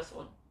as the first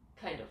one,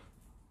 kind of.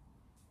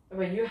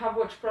 When you have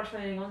watched Crash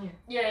Landing on You.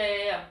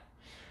 Yeah.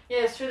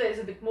 Yeah, it's true that it's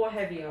a bit more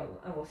heavy,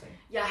 I will say.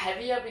 Yeah,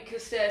 heavier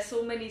because there's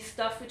so many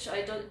stuff which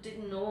I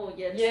didn't know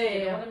yet. Yeah, you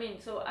know yeah. what I mean?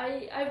 So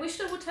I wish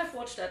I would have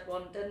watched that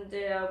one. Then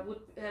there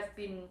would have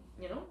been,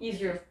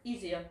 Easier.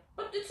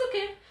 But it's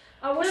okay.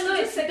 I watched No, it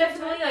it's the second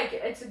definitely time. like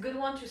it's a good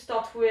one to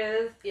start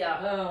with.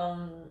 Yeah.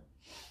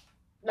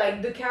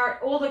 like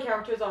all the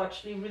characters are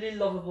actually really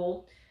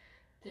lovable.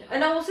 Yeah.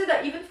 And I will say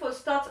that even for a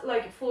start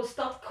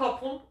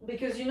couple,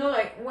 because you know,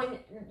 like when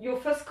your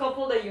first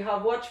couple that you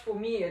have watched, for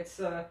me it's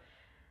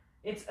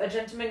A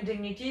Gentleman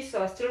Dignity.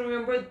 So I still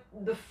remember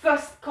the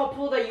first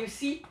couple that you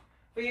see.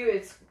 For you,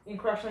 it's In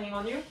Crash Landing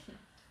on You.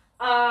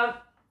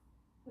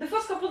 The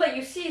first couple that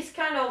you see is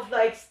kind of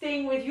like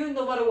staying with you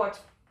no matter what.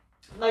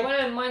 Like,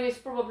 well, mine is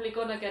probably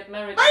gonna get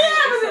married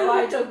anyway, so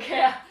I don't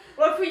care.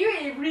 Well, for you,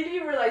 it really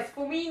realized.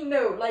 For me,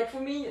 no. Like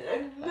for me,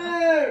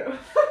 no.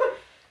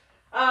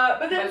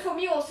 But then for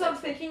me also, I'm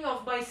thinking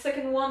of my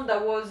second one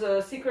that was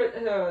Secret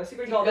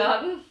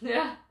Garden.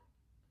 Yeah.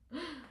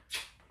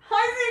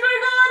 Hi,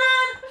 Secret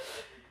Garden.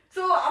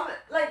 So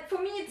like for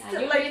me, it's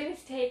still, you've like been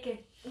mistaken.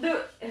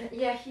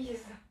 Yeah, he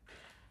is.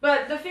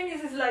 But the thing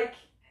is like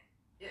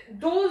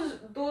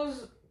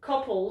those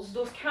couples,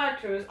 those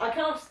characters are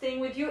kind of staying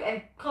with you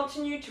and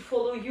continue to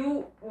follow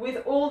you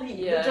with all the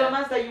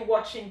dramas that you're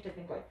watching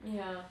technically.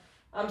 Yeah.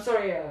 I'm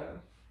sorry.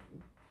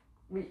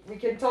 We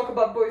can talk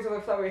about Boys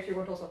Over Flower if you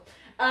want also.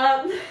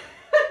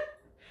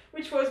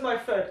 Which was my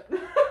third.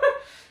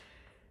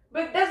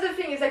 But that's the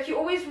thing, is like you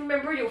always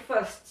remember your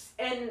firsts,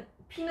 and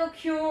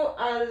Pinocchio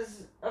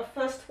as a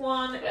first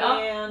one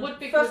and would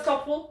be first good.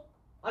 couple,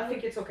 I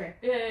think it's okay.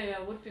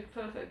 Yeah, would be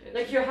perfect. Actually.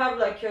 Like you have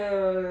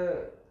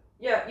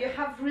you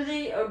have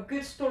really a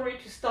good story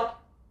to start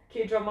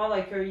K-drama.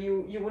 Like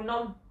you will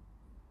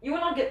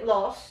not get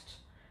lost.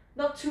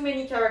 Not too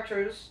many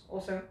characters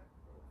also.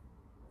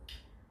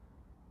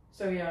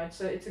 So yeah,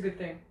 it's a good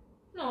thing.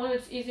 No,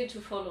 it's easy to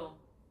follow.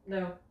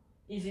 No,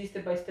 easy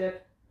step by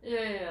step.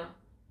 Yeah.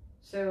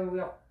 So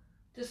yeah.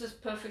 This is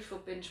perfect for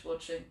binge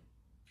watching.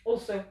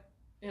 Also.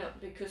 Yeah,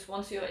 because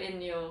once you're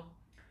in,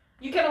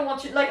 you kind of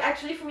want to, like,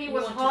 actually for me it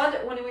was hard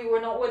when we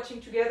were not watching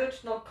together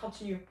to not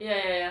continue.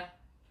 Yeah.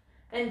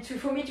 And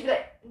for me to be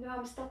like, no,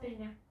 I'm stopping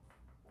now.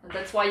 And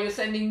that's why you're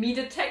sending me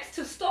the text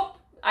to stop.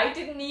 I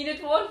didn't need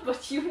it one,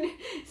 but you.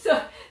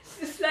 So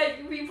it's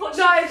like we watch.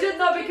 No, I just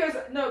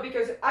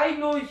because I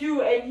know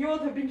you and you're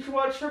the binge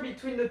watcher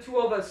between the two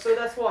of us, so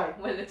that's why.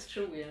 Well, it's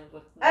true, yeah,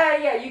 but.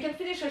 Yeah, you can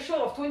finish a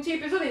show of 20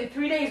 episodes in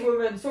 3 days,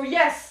 woman. So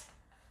yes.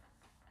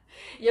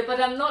 Yeah, but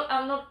I'm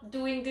not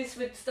doing this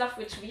with stuff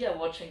which we are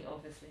watching,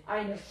 obviously.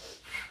 I know.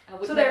 I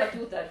would never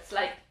do that. It's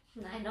like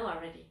I know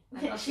already.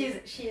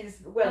 She's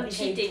well behaved.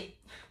 Cheating.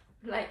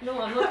 Like no,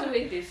 I'm not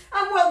doing this.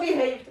 I'm well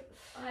behaved.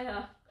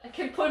 I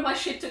can pull my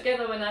shit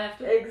together when I have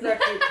to.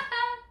 Exactly.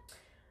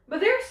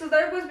 But so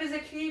that was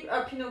basically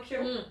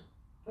Pinocchio.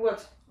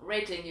 What?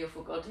 Rating, you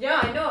forgot. Yeah,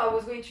 I know. I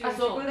was going to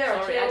go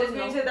there. Sorry, I was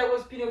going to say that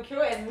was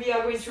Pinocchio, and we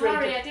are going to rate it.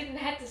 Sorry, I didn't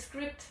have the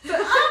script. So,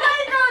 oh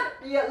my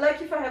god! Yeah,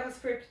 like if I have a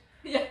script.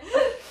 Yeah,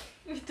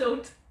 we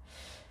don't.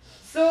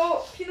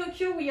 So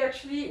Pinocchio, we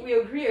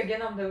agree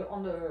again on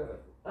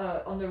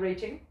the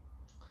rating.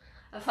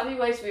 Funny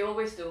ways we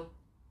always do.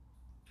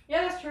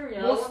 Yeah, that's true.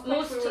 Yeah,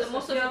 most of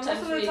the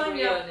time we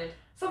agree on it.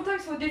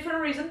 Sometimes for different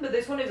reasons, but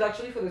this one is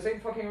actually for the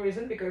same fucking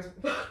reason because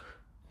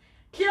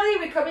clearly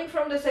we're coming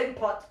from the same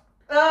pot.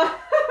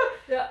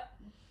 Yeah.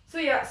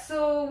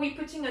 So we're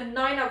putting a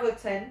 9 out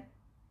of 10.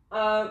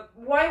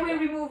 Why we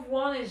remove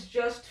one is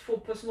just for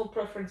personal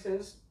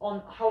preferences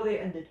on how they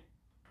ended.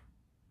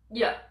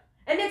 Yeah.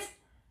 And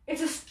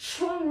it's a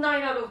strong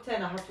 9 out of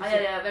 10, I have to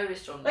say. Yeah, very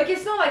strong. Like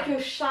it's not like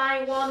a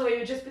shy one where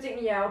you're just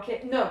putting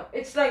okay. No,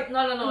 it's like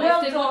no.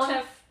 Well if they would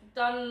have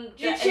done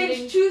you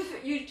change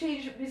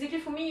basically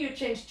for me you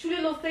change 2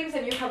 little things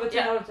and you have a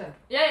 10 out of 10.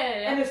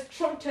 Yeah. And a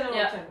strong 10 out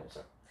of 10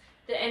 also.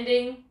 The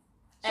ending.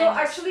 So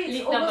actually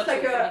it's almost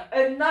like a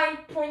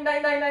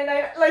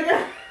 9.9999 like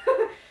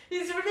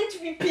it's really to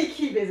be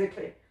picky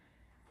basically.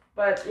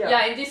 But yeah.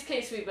 Yeah, in this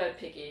case we were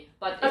picky.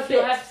 But if you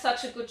have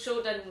such a good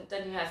show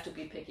then you have to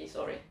be picky,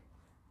 sorry.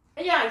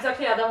 Yeah,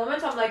 exactly. At that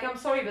moment, I'm like, I'm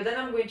sorry, but then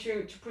I'm going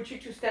to put you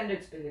to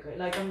standards, basically.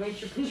 Like, I'm going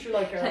to put you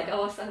like a... like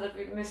our standard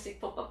with Mystic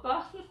Pop-Up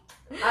Bar.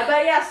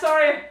 But yeah,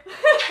 sorry.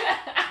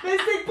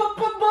 Mystic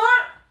Pop-Up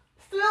Bar,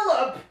 still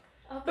up.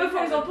 But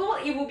for example,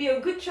 it will be a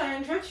good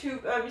challenger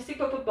to Mystic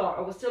Pop-Up Bar.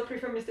 I would still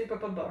prefer Mystic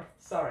Pop-Up Bar.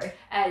 Sorry.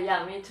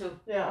 Yeah, me too.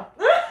 Yeah.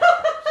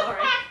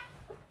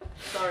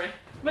 Sorry.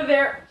 But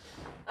there.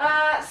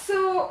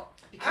 So...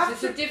 Because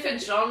it's a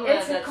different genre.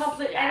 It's a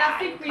complete, and I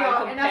think we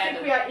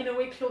are in a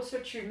way closer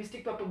to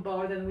Mystic Pop-Up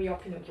Bar than we are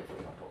Pinocchio, for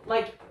example.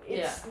 Like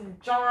it's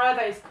genre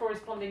that is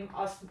corresponding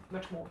us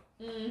much more.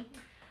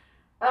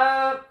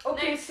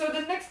 Okay, so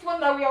the next one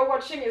that we are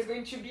watching is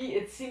going to be,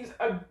 it seems,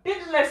 a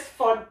bit less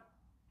fun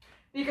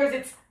because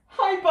it's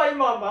Hi Bye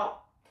Mama.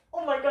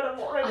 Oh my god, I'm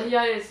already.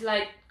 Yeah, it's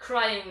like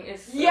crying.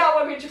 It's we're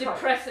going to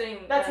depressing.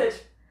 Cry. That's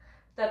it.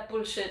 That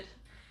bullshit.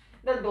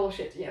 That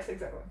bullshit. Yes,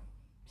 exactly.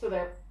 So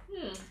there.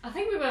 I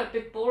think we were a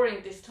bit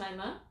boring this time,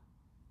 huh?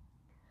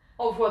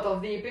 Of what?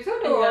 Of the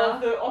episode or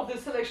of the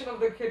selection of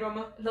the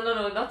K-drama?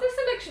 No, not the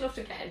selection of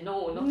the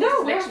No,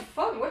 we're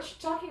fun. What you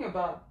talking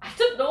about? I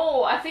don't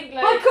know. I think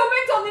like. But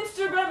comment on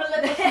Instagram and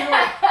let us know.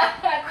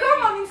 Come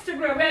on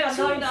Instagram. We're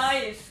too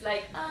nice.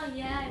 Like, oh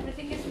yeah,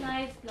 everything is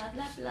nice. life, blah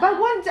blah blah.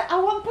 But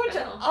at one point,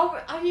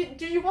 I know.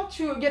 do you want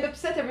to get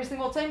upset every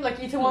single time, like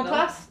Itaewon No.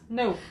 Class?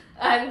 No.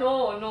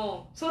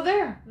 No. So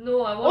there.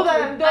 No, I Oh, want how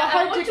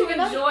I want to to keep it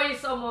up? enjoy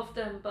some of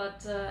them, but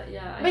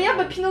yeah. But yeah,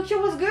 but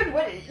Pinocchio was good.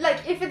 Like,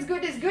 if it's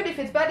good, it's good. If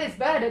it's bad, it's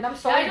bad. And I'm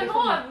sorry. I don't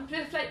know. I'm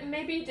just like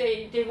maybe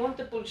they want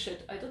the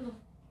bullshit. I don't know.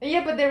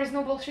 Yeah, but there is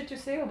no bullshit to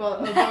say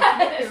about There's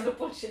Pinocchio. no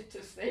bullshit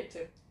to say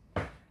too.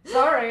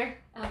 Sorry.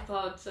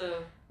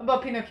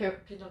 About Pinocchio.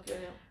 Pinocchio.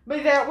 Yeah. But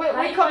Hi,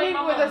 we're coming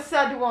Mama. with a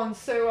sad one,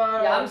 so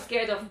Yeah, I'm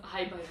scared of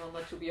Hi Bye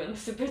Mama, to be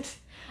honest, a bit.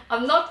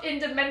 I'm not in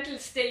the mental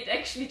state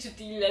actually to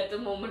deal at the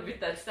moment with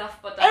that stuff,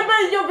 but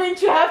but you're going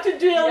to have to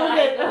deal Yeah,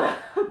 with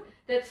I it.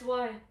 that's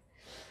why.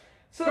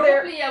 So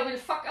there. Probably I will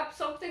fuck up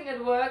something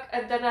at work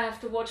and then I have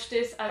to watch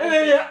this. I And will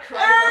then, be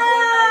crying the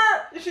whole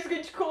night. She's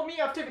going to call me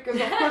after because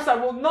of course I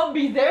will not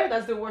be there.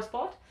 That's the worst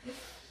part.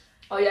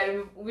 Oh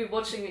yeah, we're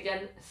watching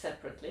again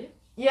separately.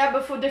 Yeah,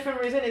 but for different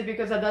reason. It's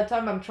because at that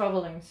time I'm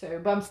traveling, so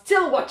but I'm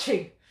still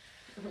watching.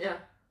 Yeah.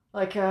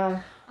 Like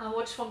I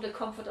watch from the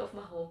comfort of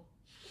my home.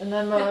 and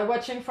I'm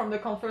watching from the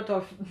comfort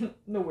of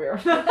nowhere.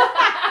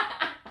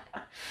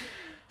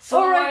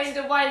 Somewhere Alright. in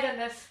the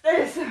wilderness.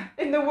 It's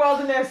in the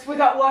wilderness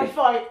without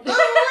Wi-Fi.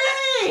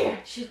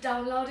 She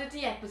downloaded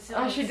the episode.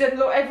 Oh, she did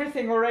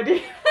everything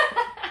already.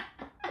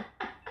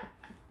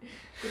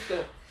 Good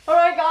girl.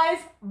 Alright guys,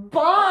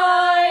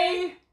 bye!